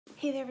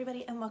Hey there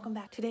everybody and welcome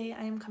back. Today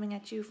I am coming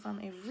at you from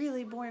a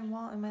really boring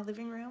wall in my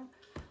living room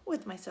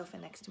with my sofa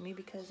next to me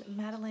because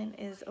Madeline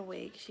is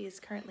awake. She is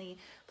currently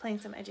playing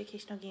some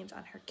educational games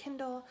on her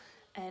Kindle,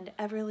 and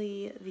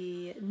Everly,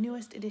 the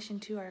newest addition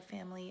to our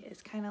family,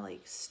 is kind of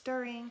like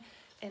stirring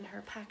in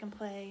her pack and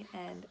play,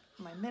 and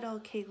my middle,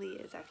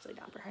 Kaylee, is actually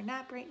down for her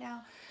nap right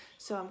now.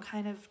 So I'm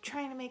kind of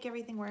trying to make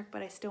everything work,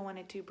 but I still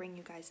wanted to bring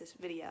you guys this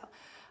video.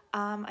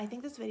 I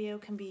think this video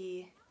can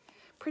be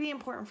pretty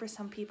important for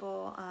some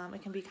people.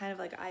 It can be kind of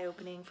like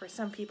eye-opening for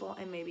some people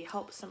and maybe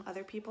help some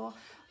other people.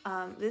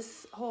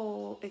 This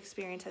whole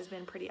experience has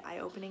been pretty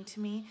eye-opening to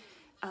me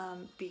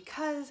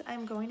because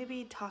I'm going to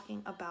be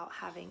talking about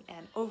having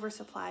an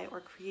oversupply or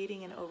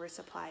creating an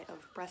oversupply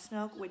of breast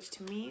milk, which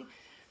to me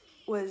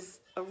was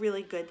a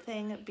really good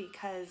thing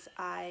because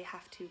I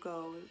have to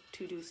go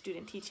to do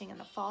student teaching in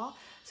the fall.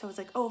 So I was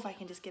like, oh, if I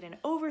can just get an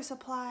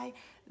oversupply,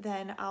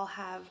 then I'll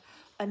have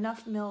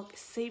enough milk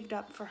saved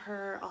up for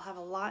her. I'll have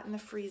a lot in the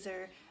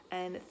freezer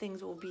and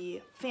things will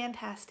be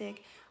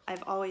fantastic.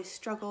 I've always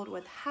struggled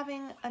with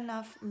having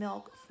enough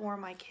milk for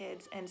my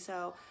kids, and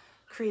so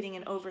creating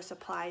an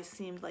oversupply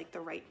seemed like the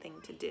right thing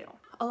to do.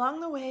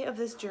 Along the way of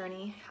this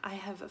journey, I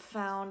have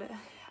found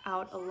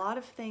out a lot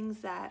of things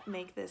that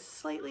make this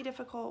slightly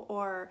difficult,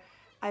 or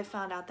I've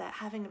found out that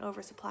having an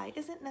oversupply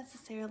isn't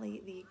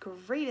necessarily the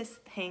greatest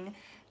thing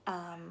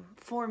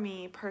for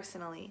me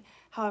personally.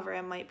 However,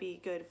 it might be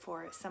good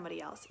for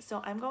somebody else.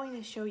 So I'm going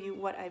to show you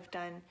what I've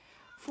done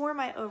for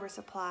my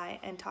oversupply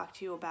and talk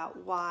to you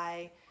about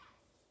why,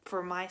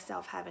 for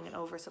myself, having an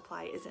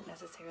oversupply isn't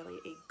necessarily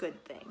a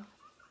good thing.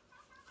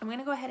 I'm going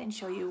to go ahead and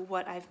show you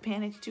what I've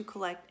managed to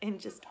collect in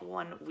just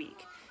 1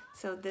 week.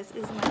 So this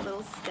is my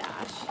little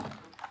stash.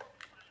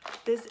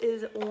 This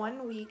is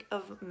 1 week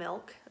of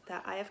milk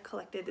that I have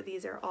collected.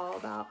 These are all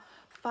about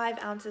 5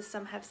 ounces.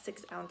 Some have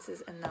 6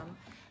 ounces in them.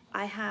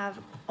 I have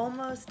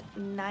almost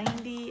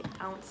 90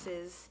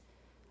 ounces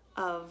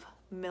of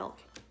milk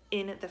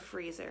in the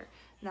freezer.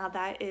 Now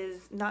that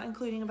is not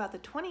including about the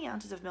 20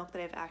 ounces of milk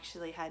that I've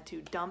actually had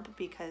to dump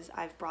because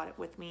I've brought it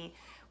with me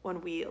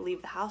when we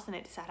leave the house and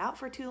it sat out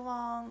for too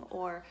long,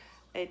 or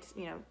it's,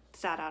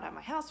 sat out at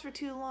my house for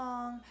too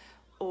long,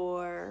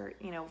 or,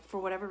 for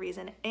whatever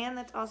reason. And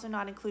that's also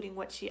not including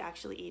what she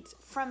actually eats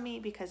from me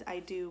because I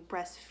do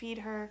breastfeed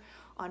her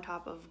on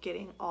top of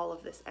getting all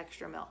of this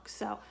extra milk.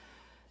 So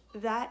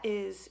that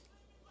is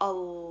a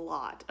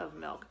lot of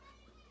milk.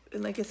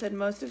 And like I said,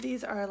 most of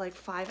these are like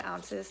 5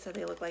 ounces, so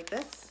they look like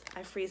this.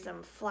 I freeze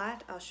them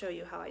flat. I'll show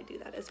you how I do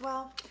that as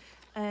well.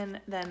 And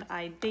then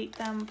I date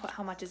them, put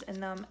how much is in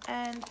them,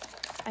 and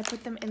I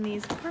put them in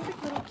these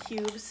perfect little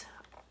cubes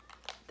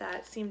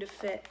that seem to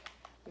fit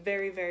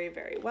very, very,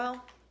 very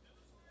well,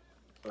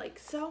 like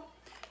so.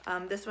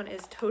 This one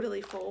is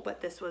totally full,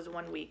 but this was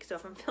 1 week. So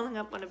if I'm filling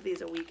up one of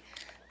these a week,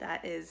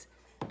 that is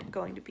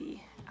going to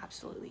be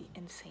absolutely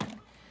insane.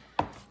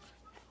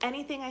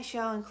 Anything I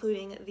show,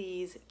 including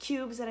these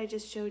cubes that I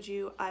just showed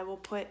you, I will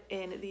put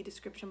in the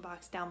description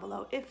box down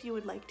below if you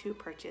would like to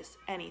purchase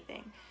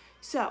anything.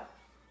 So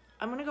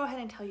I'm gonna go ahead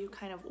and tell you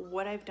kind of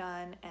what I've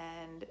done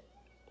and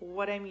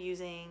what I'm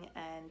using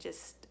and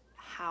just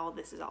how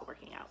this is all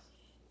working out.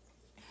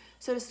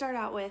 So to start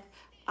out with,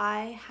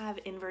 I have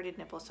inverted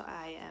nipples, so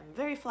I am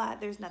very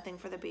flat. There's nothing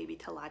for the baby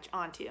to latch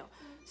onto.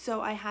 So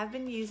I have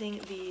been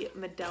using the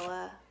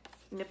Medela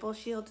nipple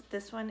shield.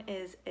 This one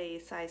is a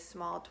size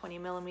small, 20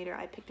 millimeter.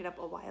 I picked it up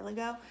a while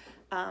ago.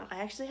 I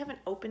actually haven't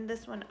opened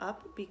this one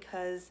up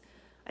because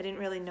I didn't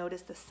really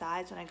notice the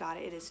size when I got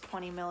it. It is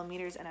 20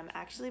 millimeters, and I've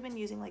actually been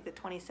using like the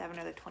 27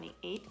 or the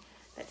 28.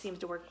 That seems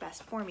to work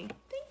best for me.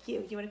 Thank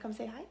you. You want to come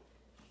say hi?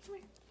 Come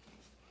here.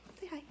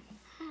 Say hi.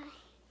 Hi.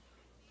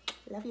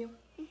 Love you.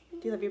 Do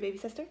you love your baby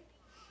sister?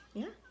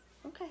 Yeah?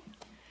 Okay.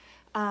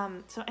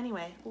 So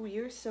anyway, ooh,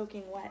 you're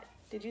soaking wet.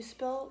 Did you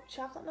spill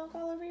chocolate milk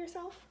all over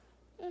yourself?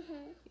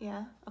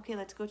 Yeah? Okay,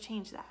 let's go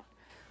change that.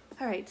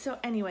 All right, so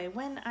anyway,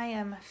 when I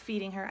am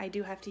feeding her, I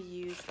do have to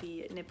use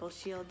the nipple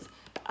shields.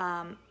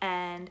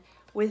 And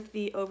with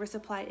the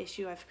oversupply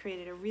issue, I've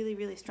created a really,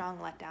 really strong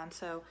letdown.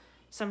 So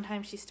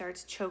sometimes she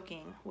starts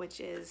choking, which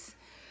is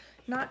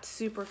not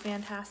super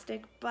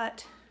fantastic,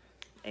 but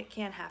it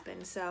can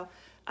happen. So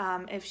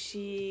if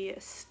she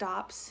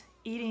stops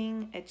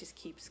eating, it just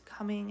keeps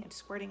coming and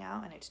squirting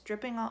out, and it's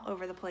dripping all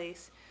over the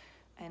place,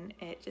 and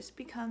it just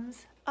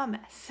becomes a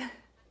mess.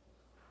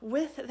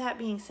 With that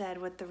being said,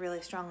 with the really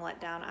strong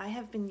letdown, I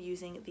have been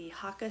using the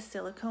Haka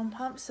silicone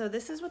pump. So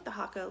this is what the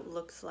Haka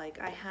looks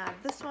like. I have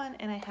this one,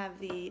 and I have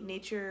the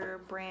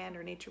Nature brand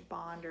or Nature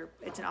Bond, or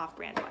it's an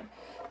off-brand one.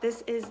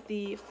 This is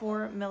the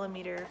 4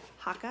 millimeter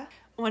Haka.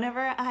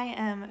 Whenever I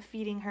am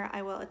feeding her,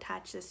 I will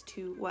attach this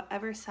to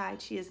whatever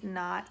side she is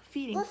not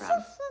feeding from.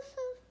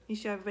 You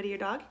show everybody your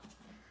dog?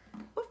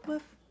 Woof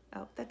woof.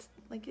 Oh, that's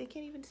like they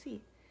can't even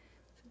see.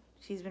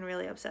 She's been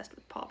really obsessed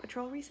with Paw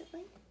Patrol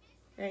recently,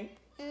 right?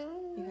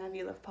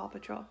 You love Paw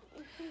Patrol.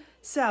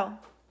 So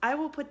I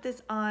will put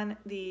this on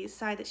the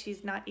side that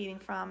she's not eating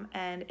from,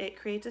 and it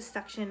creates a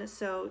suction,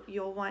 so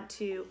you'll want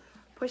to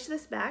push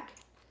this back,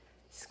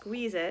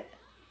 squeeze it,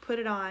 put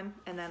it on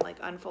and then like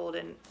unfold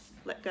and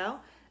let go,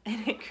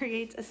 and it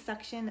creates a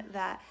suction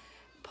that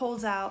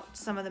pulls out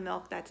some of the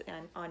milk that's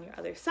on your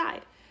other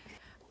side.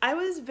 I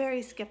was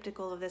very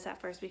skeptical of this at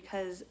first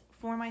because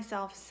for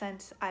myself,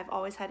 since I've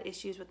always had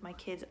issues with my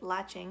kids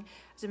latching,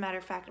 as a matter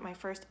of fact, my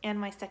first and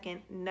my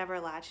second never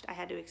latched. I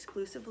had to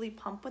exclusively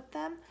pump with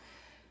them.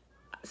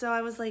 So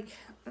I was like,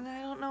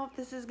 I don't know if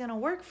this is gonna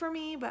work for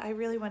me, but I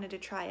really wanted to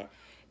try it.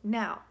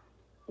 Now,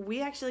 we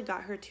actually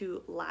got her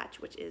to latch,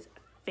 which is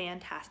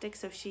fantastic.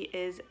 So she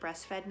is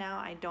breastfed now.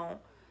 I don't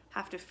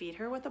have to feed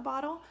her with a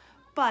bottle,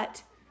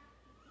 but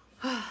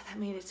that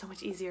made it so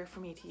much easier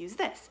for me to use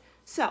this.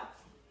 So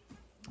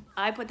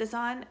I put this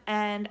on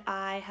and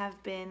I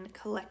have been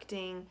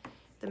collecting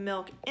the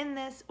milk in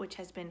this, which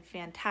has been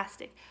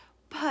fantastic.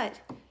 But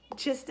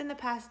just in the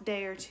past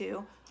day or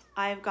two,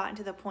 I've gotten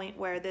to the point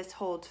where this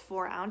holds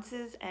 4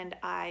 ounces and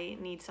I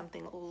need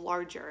something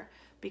larger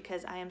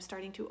because I am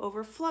starting to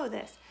overflow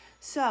this.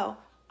 So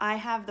I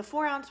have the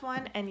 4-ounce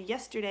one, and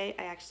yesterday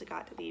I actually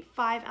got the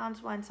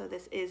 5-ounce one, so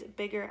this is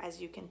bigger,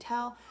 as you can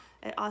tell.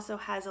 It also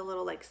has a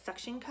little like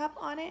suction cup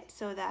on it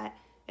so that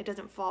it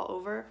doesn't fall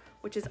over,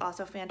 which is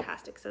also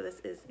fantastic. So this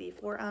is the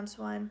 4-ounce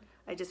one.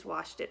 I just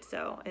washed it,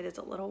 so it is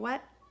a little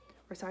wet.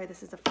 Or sorry,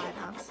 this is a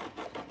 5-ounce.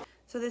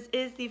 So this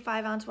is the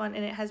 5-ounce one,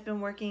 and it has been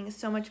working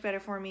so much better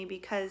for me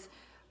because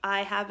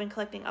I have been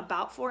collecting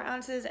about 4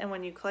 ounces, and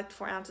when you collect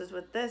 4 ounces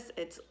with this,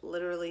 it's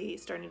literally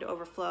starting to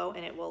overflow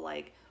and it will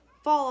like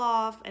fall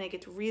off and it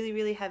gets really,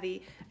 really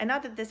heavy. And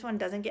not that this one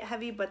doesn't get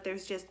heavy, but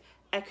there's just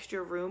extra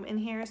room in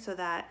here so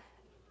that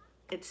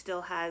it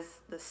still has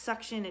the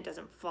suction, it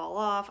doesn't fall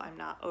off, I'm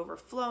not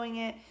overflowing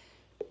it.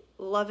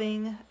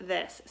 Loving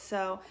this.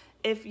 So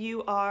if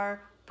you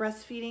are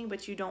breastfeeding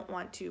but you don't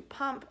want to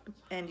pump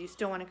and you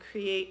still want to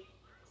create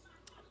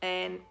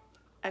an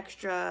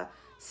extra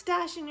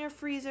stash in your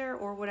freezer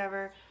or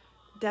whatever,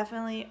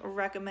 definitely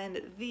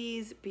recommend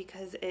these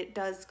because it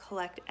does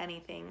collect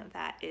anything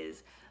that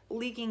is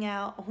leaking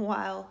out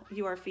while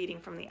you are feeding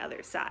from the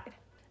other side.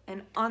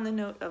 And on the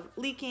note of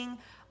leaking,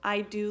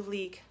 I do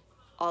leak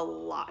a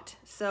lot.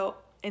 So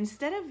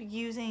instead of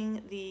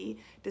using the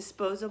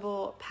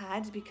disposable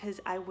pads, because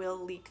I will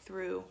leak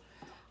through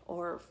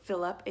or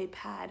fill up a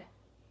pad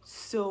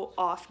so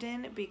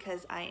often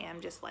because I am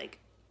just like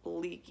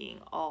leaking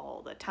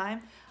all the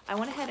time, I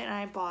went ahead and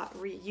I bought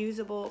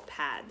reusable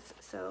pads.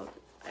 So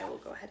I will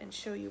go ahead and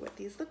show you what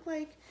these look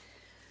like.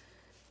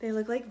 They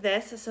look like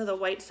this. So the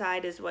white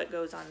side is what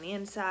goes on the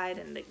inside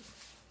and the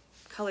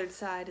colored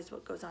side is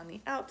what goes on the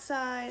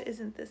outside.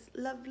 Isn't this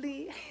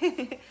lovely?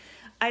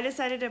 I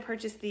decided to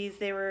purchase these.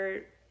 They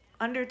were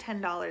under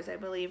 $10, I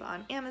believe,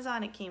 on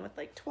Amazon. It came with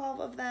like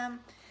 12 of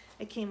them.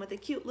 It came with a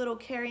cute little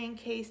carrying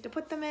case to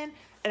put them in,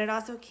 and it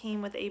also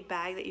came with a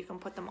bag that you can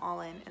put them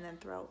all in and then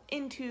throw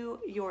into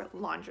your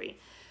laundry.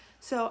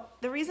 So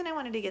the reason I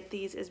wanted to get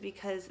these is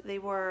because they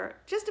were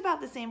just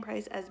about the same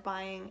price as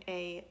buying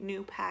a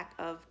new pack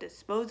of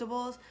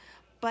disposables.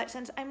 But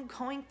since I'm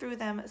going through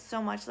them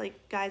so much,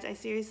 like guys, I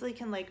seriously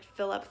can like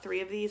fill up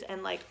 3 of these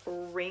and like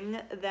wring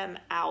them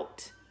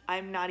out.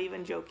 I'm not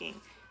even joking,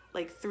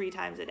 like 3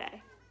 times a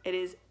day. It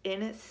is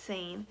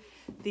insane.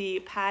 The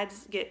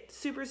pads get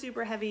super,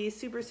 super heavy,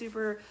 super,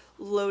 super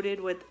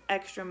loaded with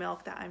extra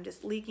milk that I'm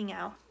just leaking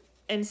out.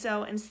 And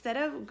so instead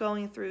of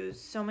going through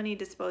so many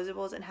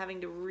disposables and having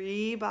to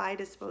re-buy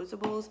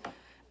disposables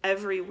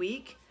every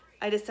week,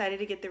 I decided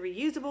to get the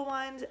reusable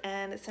ones.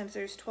 And since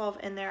there's 12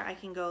 in there, I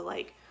can go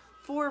like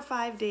 4 or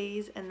 5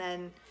 days and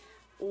then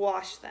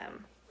wash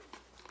them.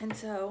 And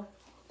so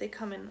they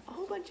come in a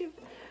whole bunch of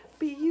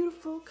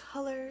beautiful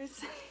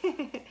colors.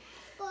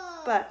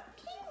 But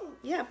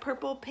yeah,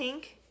 purple,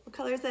 pink. What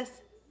color is this?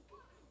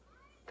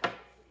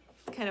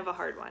 It's kind of a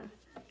hard one.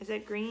 Is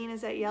that green?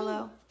 Is that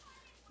yellow?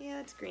 Yeah,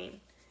 it's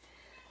green.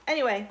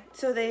 Anyway,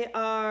 so they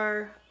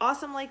are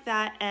awesome like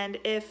that. And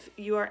if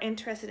you are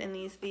interested in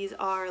these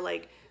are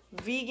like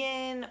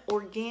vegan,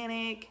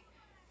 organic,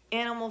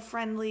 animal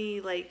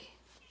friendly, like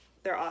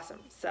they're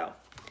awesome. So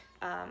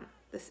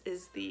this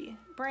is the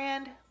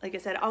brand. Like I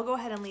said, I'll go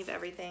ahead and leave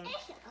everything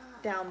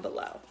down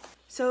below.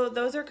 So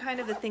those are kind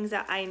of the things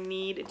that I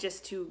need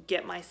just to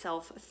get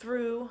myself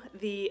through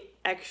the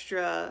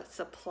extra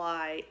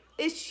supply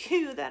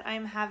issue that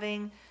I'm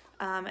having.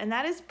 And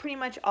that is pretty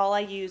much all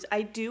I use.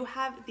 I do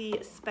have the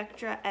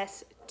Spectra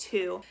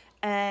S2,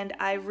 and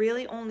I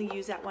really only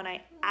use that when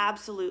I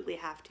absolutely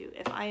have to.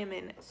 If I am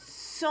in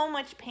so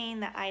much pain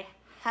that I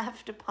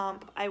have to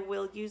pump, I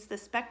will use the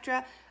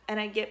Spectra, and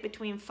I get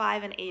between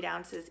 5 and 8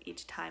 ounces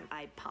each time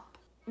I pump.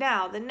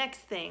 Now, the next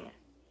thing,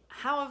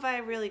 how have I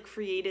really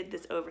created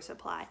this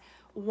oversupply?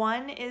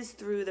 One is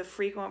through the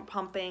frequent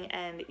pumping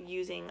and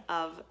using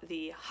of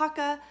the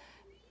Haka.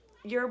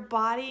 Your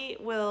body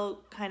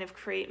will kind of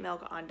create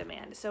milk on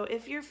demand. So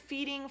if you're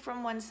feeding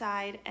from one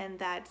side and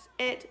that's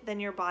it, then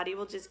your body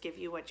will just give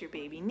you what your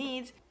baby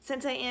needs.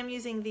 Since I am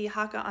using the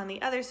Haka on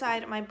the other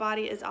side, my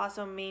body is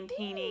also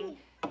maintaining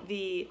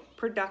the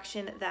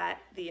production that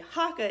the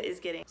Haka is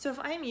getting. So if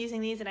I'm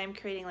using these and I'm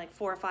creating like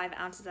 4 or 5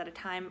 ounces at a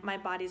time, my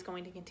body's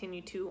going to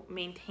continue to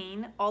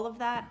maintain all of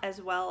that,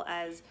 as well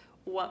as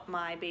what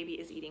my baby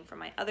is eating from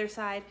my other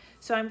side.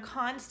 So I'm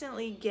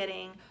constantly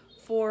getting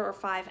 4 or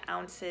 5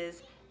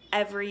 ounces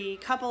every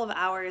couple of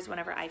hours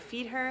whenever I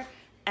feed her.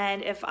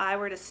 And if I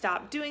were to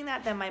stop doing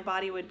that, then my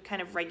body would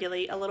kind of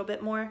regulate a little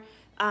bit more.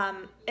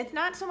 It's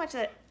not so much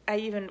that I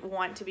even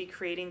want to be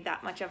creating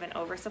that much of an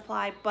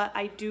oversupply, but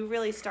I do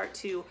really start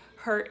to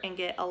hurt and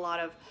get a lot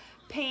of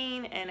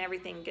pain, and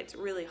everything gets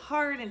really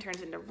hard and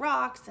turns into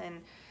rocks,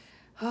 and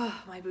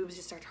my boobs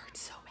just start to hurt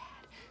so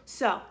bad.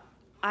 So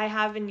I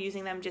have been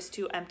using them just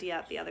to empty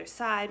out the other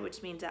side,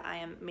 which means that I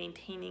am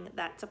maintaining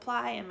that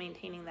supply and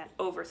maintaining that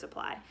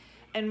oversupply.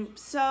 And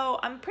so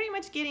I'm pretty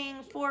much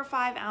getting 4 or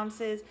 5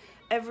 ounces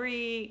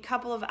every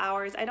couple of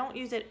hours. I don't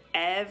use it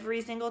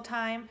every single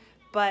time,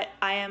 but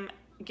I am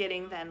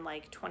getting then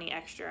like 20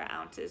 extra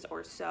ounces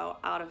or so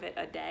out of it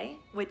a day,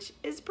 which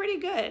is pretty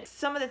good.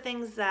 Some of the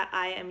things that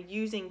I am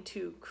using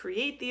to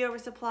create the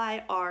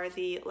oversupply are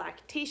the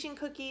lactation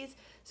cookies.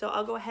 So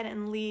I'll go ahead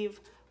and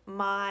leave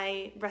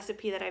my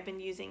recipe that I've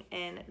been using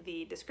in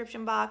the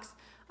description box.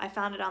 I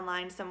found it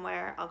online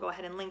somewhere. I'll go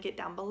ahead and link it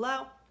down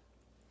below.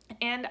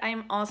 And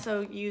I'm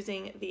also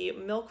using the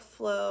Milk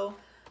Flow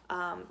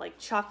like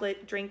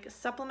chocolate drink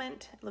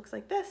supplement. It looks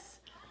like this.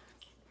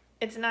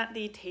 It's not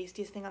the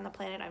tastiest thing on the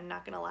planet, I'm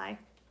not gonna lie.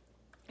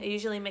 I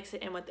usually mix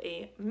it in with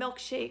a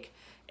milkshake.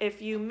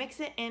 If you mix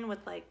it in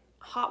with like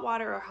hot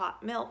water or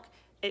hot milk,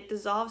 it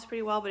dissolves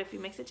pretty well, but if you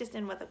mix it just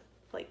in with a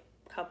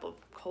cup of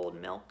cold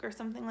milk or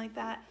something like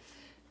that,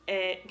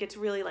 it gets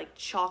really like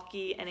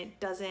chalky and it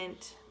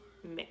doesn't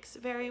mix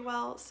very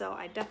well. So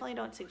I definitely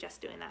don't suggest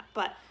doing that.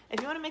 But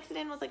if you want to mix it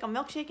in with like a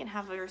milkshake and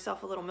have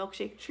yourself a little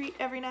milkshake treat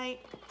every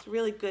night, it's a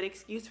really good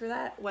excuse for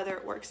that. Whether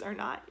it works or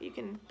not, you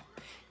can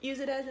use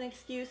it as an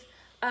excuse.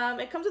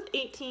 It comes with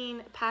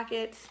 18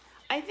 packets.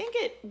 I think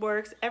it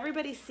works.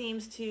 Everybody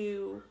seems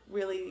to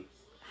really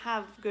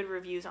have good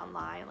reviews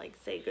online, like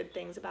say good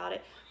things about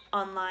it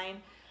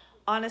online.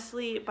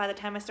 Honestly, by the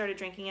time I started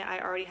drinking it, I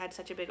already had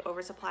such a big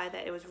oversupply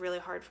that it was really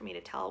hard for me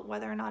to tell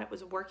whether or not it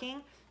was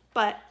working.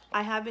 But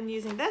I have been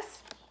using this,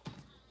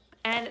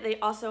 and they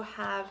also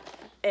have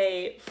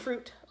a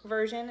fruit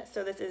version.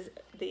 So this is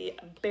the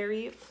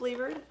berry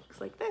flavored, looks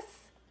like this.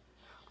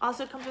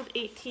 Also comes with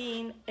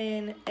 18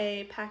 in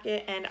a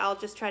packet, and I'll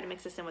just try to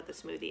mix this in with the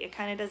smoothie. It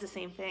kind of does the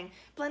same thing,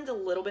 blends a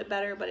little bit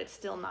better, but it's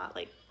still not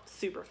like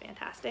super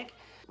fantastic.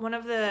 One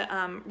of the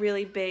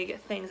really big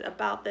things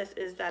about this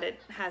is that it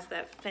has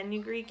that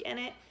fenugreek in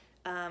it,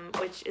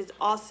 which is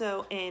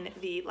also in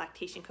the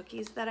lactation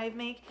cookies that I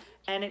make.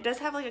 And it does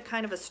have like a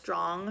kind of a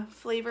strong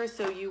flavor,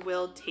 so you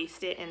will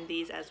taste it in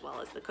these as well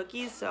as the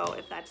cookies. So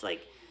if that's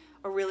like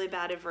a really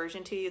bad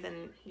aversion to you,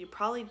 then you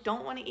probably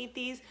don't want to eat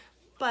these.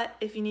 But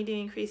if you need to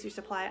increase your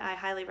supply, I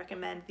highly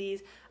recommend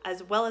these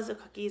as well as the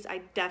cookies.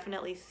 I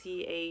definitely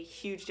see a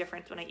huge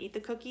difference when I eat the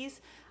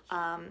cookies.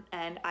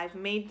 And I've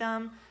made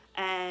them,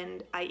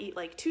 and I eat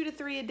like 2 to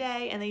 3 a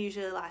day, and they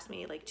usually last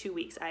me like 2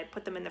 weeks. I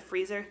put them in the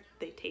freezer.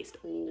 They taste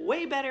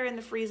way better in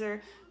the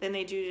freezer than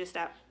they do just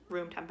at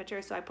room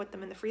temperature. So I put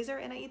them in the freezer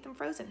and I eat them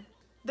frozen.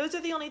 Those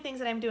are the only things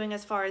that I'm doing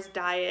as far as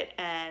diet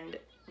and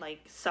like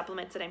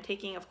supplements that I'm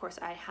taking. Of course,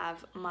 I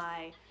have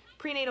my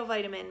prenatal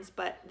vitamins,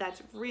 but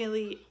that's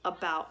really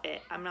about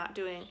it. I'm not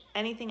doing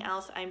anything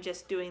else. I'm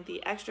just doing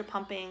the extra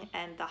pumping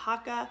and the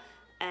Haka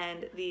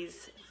and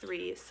these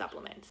 3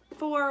 supplements.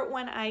 For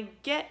when I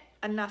get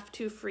enough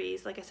to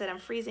freeze, like I said, I'm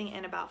freezing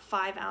in about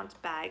 5-ounce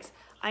bags.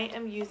 I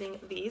am using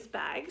these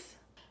bags,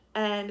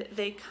 and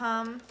they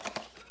come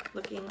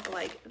looking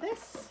like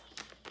this.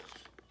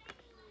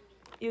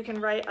 You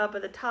can write up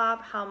at the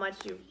top how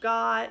much you've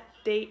got,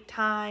 date,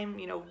 time,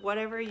 you know,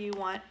 whatever you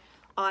want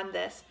on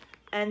this.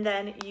 And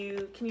then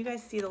can you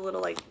guys see the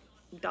little like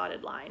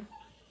dotted line?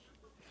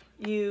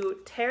 You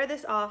tear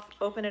this off,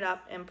 open it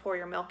up, and pour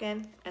your milk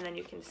in, and then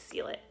you can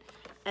seal it.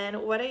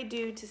 And what I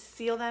do to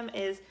seal them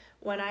is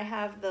when I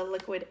have the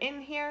liquid in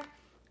here,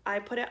 I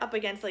put it up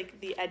against like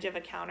the edge of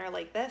a counter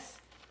like this,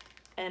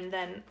 and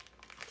then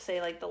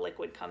say like the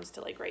liquid comes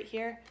to like right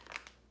here,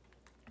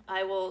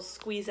 I will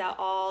squeeze out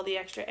all the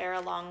extra air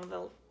along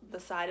the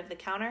side of the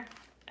counter,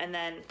 and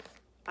then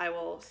I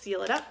will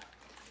seal it up,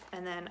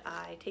 and then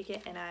I take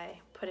it and I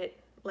put it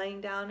laying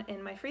down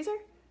in my freezer,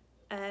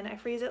 and I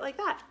freeze it like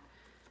that.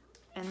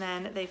 And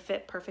then they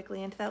fit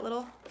perfectly into that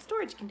little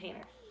storage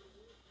container,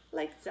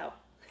 like so.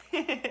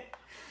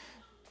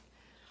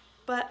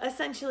 But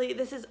essentially,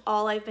 this is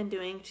all I've been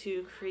doing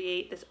to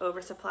create this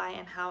oversupply,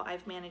 and how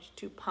I've managed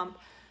to pump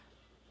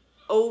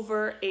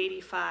over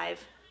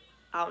 85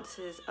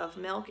 ounces of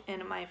milk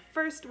in my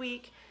first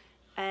week.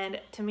 And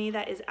to me,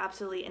 that is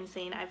absolutely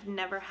insane. I've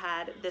never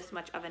had this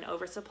much of an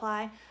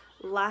oversupply.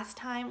 Last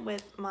time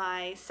with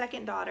my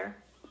second daughter,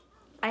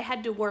 I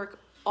had to work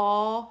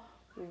all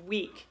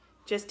week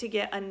just to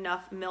get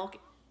enough milk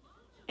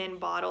in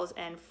bottles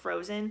and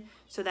frozen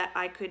so that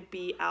I could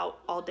be out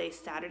all day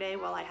Saturday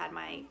while I had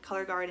my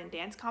color guard and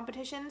dance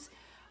competitions.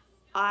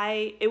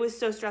 it was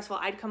so stressful.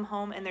 I'd come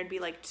home and there'd be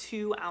like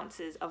 2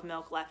 ounces of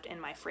milk left in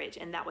my fridge,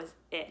 and that was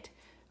it.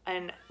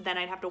 And then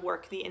I'd have to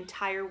work the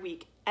entire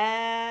week,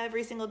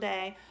 every single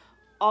day,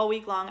 all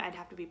week long. I'd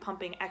have to be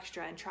pumping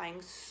extra and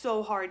trying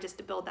so hard just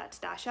to build that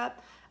stash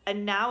up.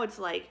 And now it's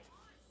like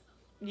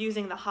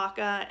using the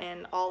Haka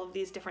and all of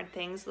these different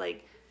things,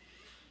 like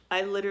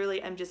I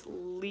literally am just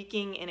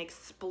leaking and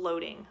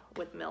exploding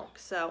with milk.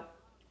 So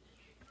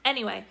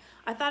anyway,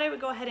 I thought I would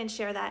go ahead and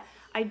share that.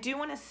 I do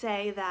want to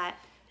say that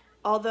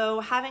although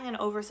having an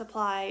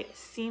oversupply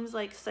seems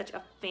like such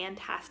a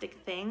fantastic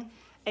thing,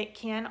 it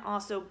can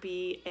also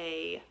be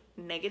a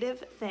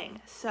negative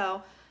thing.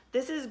 So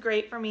this is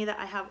great for me that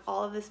I have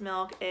all of this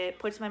milk. It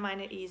puts my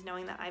mind at ease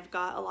knowing that I've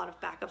got a lot of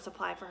backup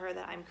supply for her,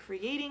 that I'm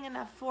creating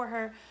enough for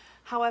her.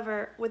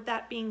 However, with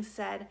that being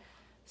said,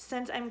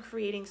 since I'm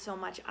creating so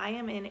much, I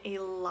am in a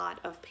lot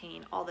of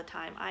pain all the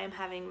time. I am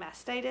having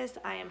mastitis,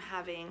 I am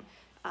having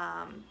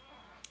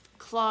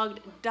clogged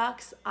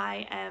ducts,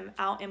 I am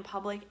out in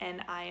public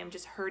and I am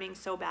just hurting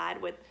so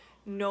bad with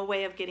no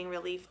way of getting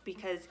relief,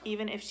 because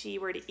even if she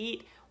were to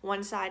eat,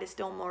 one side is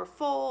still more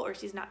full or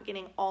she's not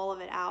getting all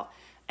of it out.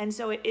 And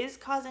so it is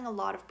causing a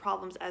lot of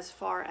problems as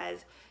far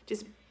as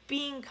just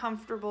being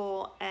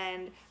comfortable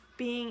and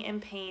being in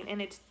pain, and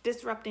it's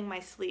disrupting my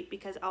sleep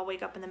because I'll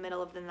wake up in the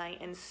middle of the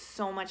night in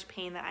so much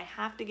pain that I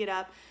have to get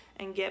up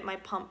and get my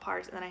pump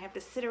parts, and then I have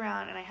to sit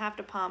around and I have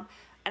to pump,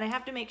 and I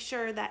have to make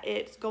sure that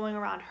it's going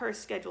around her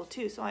schedule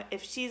too. So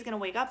if she's gonna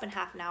wake up in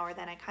half an hour,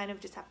 then I kind of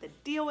just have to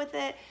deal with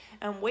it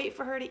and wait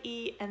for her to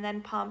eat and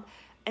then pump.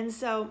 And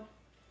so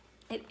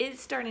it is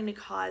starting to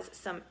cause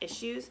some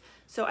issues.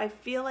 So I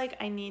feel like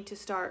I need to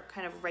start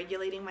kind of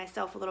regulating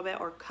myself a little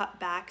bit or cut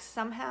back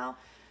somehow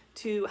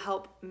to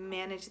help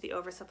manage the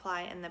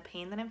oversupply and the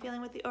pain that I'm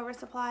feeling with the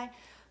oversupply.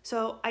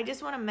 So I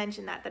just want to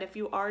mention that if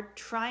you are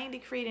trying to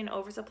create an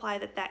oversupply,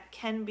 that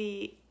can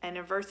be an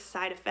adverse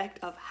side effect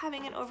of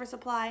having an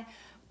oversupply,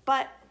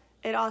 but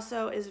it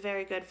also is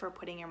very good for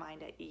putting your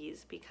mind at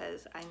ease,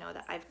 because I know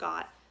that I've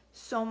got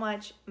so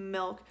much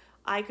milk.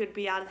 I could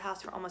be out of the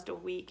house for almost a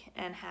week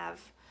and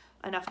have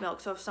enough milk.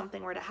 So if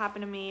something were to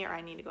happen to me, or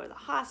I need to go to the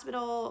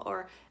hospital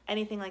or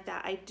anything like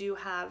that, I do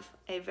have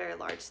a very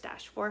large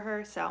stash for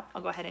her. So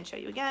I'll go ahead and show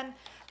you again.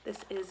 This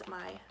is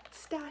my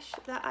stash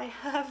that I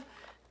have.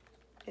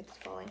 It's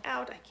falling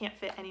out. I can't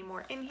fit any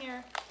more in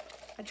here.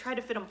 I tried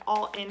to fit them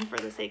all in for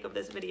the sake of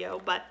this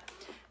video, but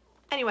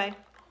anyway,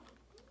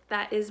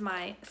 that is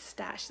my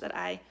stash that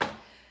I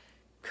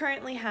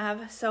currently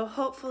have. So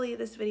hopefully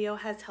this video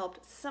has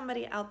helped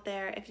somebody out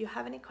there. If you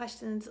have any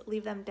questions,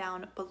 leave them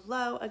down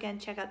below. Again,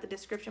 check out the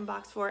description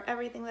box for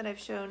everything that I've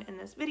shown in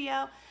this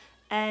video,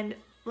 and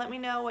let me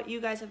know what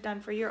you guys have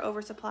done for your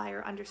oversupply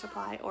or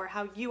undersupply, or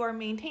how you are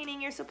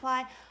maintaining your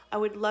supply. I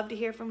would love to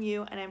hear from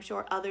you, and I'm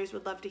sure others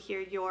would love to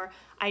hear your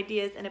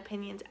ideas and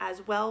opinions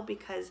as well,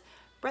 because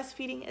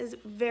breastfeeding is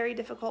very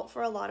difficult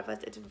for a lot of us.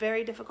 It's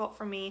very difficult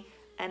for me,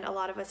 and a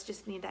lot of us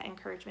just need that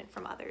encouragement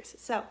from others.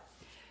 So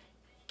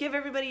give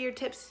everybody your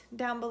tips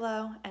down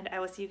below, and I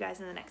will see you guys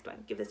in the next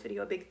one. Give this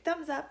video a big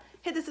thumbs up,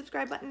 hit the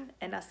subscribe button,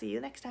 and I'll see you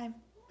next time.